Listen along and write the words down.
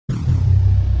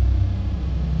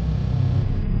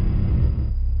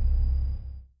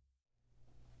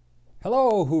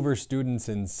Hello, Hoover students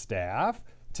and staff.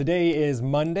 Today is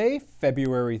Monday,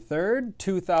 February 3rd,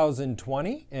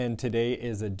 2020, and today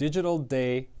is a Digital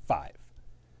Day 5.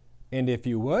 And if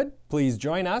you would, please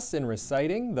join us in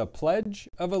reciting the Pledge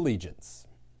of Allegiance.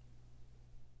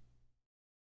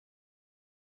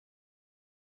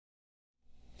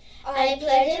 I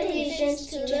pledge allegiance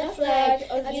to the flag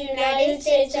of the United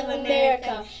States of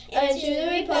America and to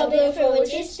the republic for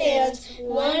which it stands,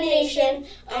 one nation,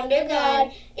 under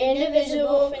God,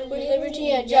 indivisible, with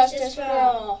liberty and justice for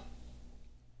all.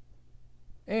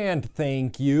 And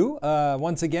thank you.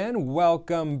 Once again,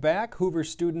 welcome back, Hoover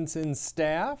students and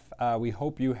staff. We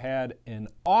hope you had an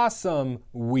awesome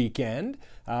weekend.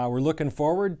 We're looking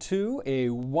forward to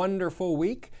a wonderful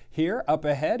week here up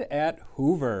ahead at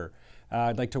Hoover.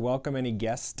 I'd like to welcome any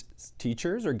guest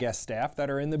teachers or guest staff that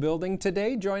are in the building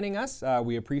today joining us.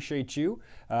 We appreciate you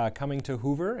coming to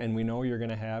Hoover, and we know you're going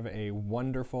to have a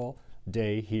wonderful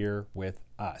day here with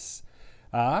us.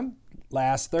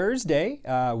 Last Thursday,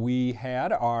 we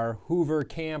had our Hoover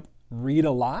Camp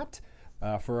Read-A-Lot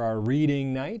for our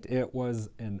reading night. It was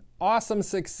an awesome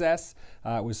success.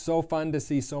 It was so fun to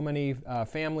see so many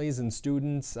families and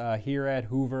students here at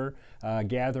Hoover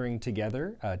gathering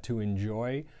together to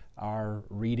enjoy our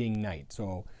reading night.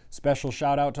 So special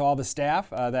shout out to all the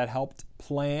staff that helped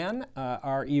plan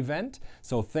our event.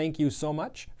 So thank you so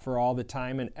much for all the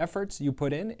time and efforts you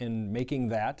put in making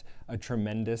that a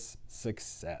tremendous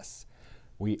success.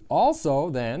 We also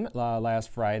then,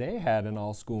 last Friday, had an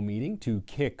all-school meeting to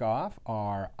kick off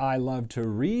our I Love to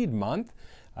Read month.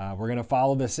 We're going to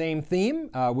follow the same theme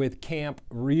with Camp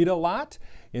Read-A-Lot.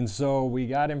 And so we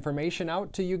got information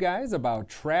out to you guys about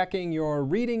tracking your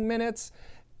reading minutes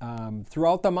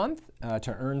throughout the month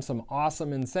to earn some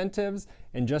awesome incentives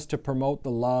and just to promote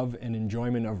the love and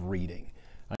enjoyment of reading.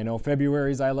 I know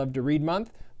February is I Love to Read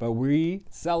month, but we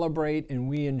celebrate and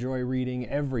we enjoy reading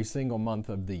every single month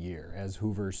of the year as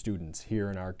Hoover students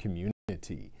here in our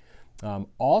community.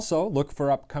 Also, look for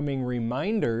upcoming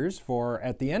reminders for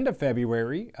at the end of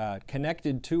February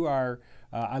connected to our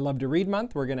I Love to Read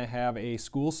month. We're going to have a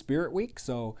school spirit week,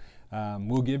 so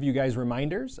we'll give you guys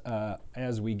reminders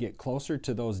as we get closer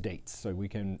to those dates so we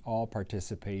can all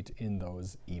participate in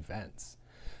those events.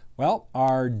 Well,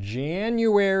 our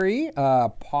January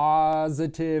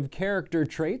positive character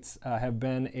traits have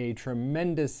been a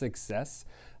tremendous success.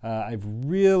 I've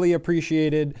really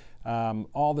appreciated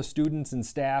all the students and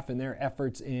staff and their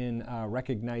efforts in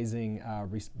recognizing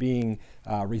being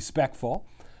respectful.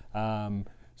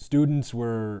 Students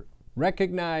were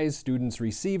recognized, students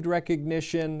received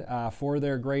recognition for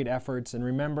their great efforts. And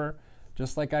remember,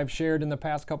 just like I've shared in the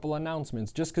past couple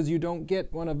announcements, just because you don't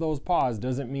get one of those paws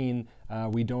doesn't mean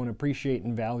we don't appreciate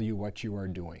and value what you are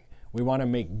doing. We want to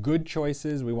make good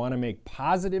choices. We want to make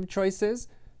positive choices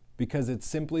because it's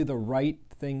simply the right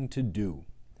thing to do,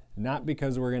 not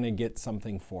because we're going to get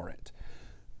something for it.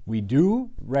 We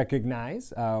do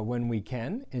recognize when we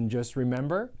can, and just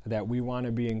remember that we want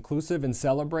to be inclusive and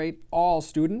celebrate all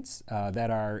students that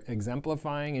are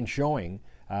exemplifying and showing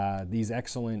these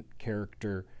excellent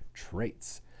character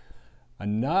traits.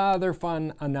 Another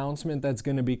fun announcement that's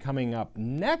going to be coming up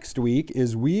next week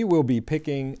is we will be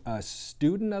picking a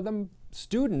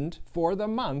student for the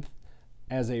month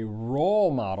as a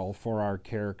role model for our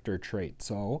character trait.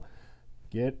 So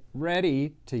get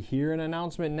ready to hear an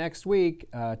announcement next week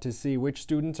to see which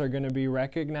students are going to be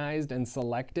recognized and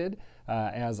selected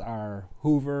as our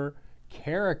Hoover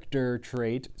Character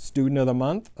Trait Student of the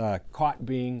Month, caught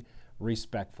being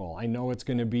respectful. I know it's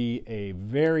going to be a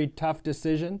very tough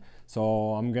decision,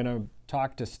 so I'm going to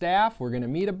talk to staff. We're going to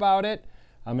meet about it.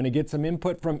 I'm going to get some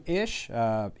input from Ish.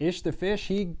 Ish the Fish,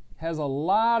 he has a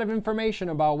lot of information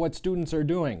about what students are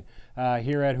doing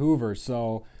here at Hoover.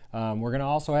 So we're going to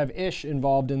also have Ish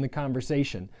involved in the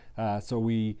conversation so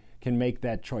we can make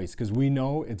that choice, because we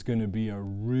know it's going to be a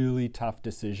really tough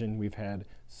decision. We've had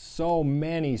so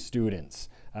many students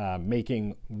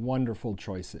making wonderful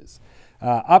choices.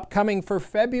 Upcoming for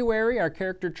February, our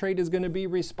character trait is going to be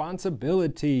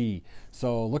responsibility.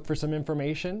 So look for some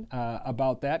information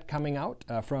about that coming out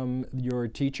from your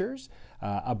teachers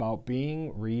about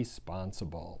being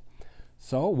responsible.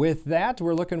 So with that,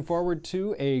 we're looking forward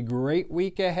to a great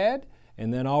week ahead.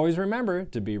 And then always remember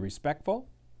to be respectful,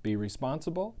 be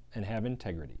responsible, and have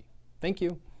integrity. Thank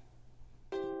you.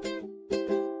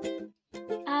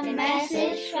 A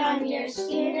message from your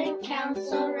student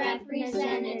council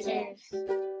representatives.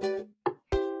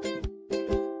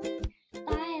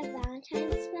 Buy a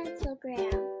Valentine's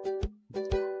pencilgram.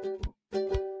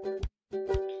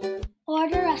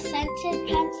 Order a scented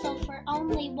pencil Council for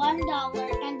only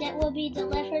 $1, and it will be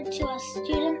delivered to a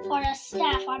student or a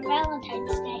staff on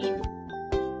Valentine's Day.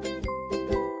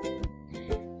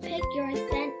 Pick your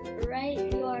cent,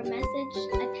 write your message,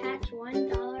 attach $1,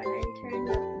 and turn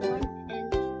the form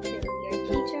into your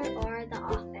teacher or the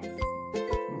office.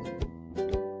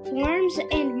 Forms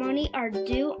and money are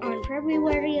due on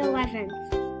February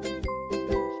 11th.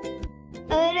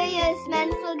 Oraya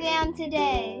Spencelgam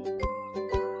today.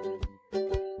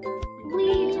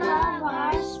 We love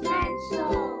our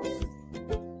Spencels.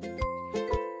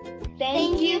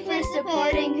 Thank you for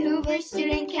supporting Hoover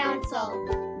Student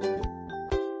Council.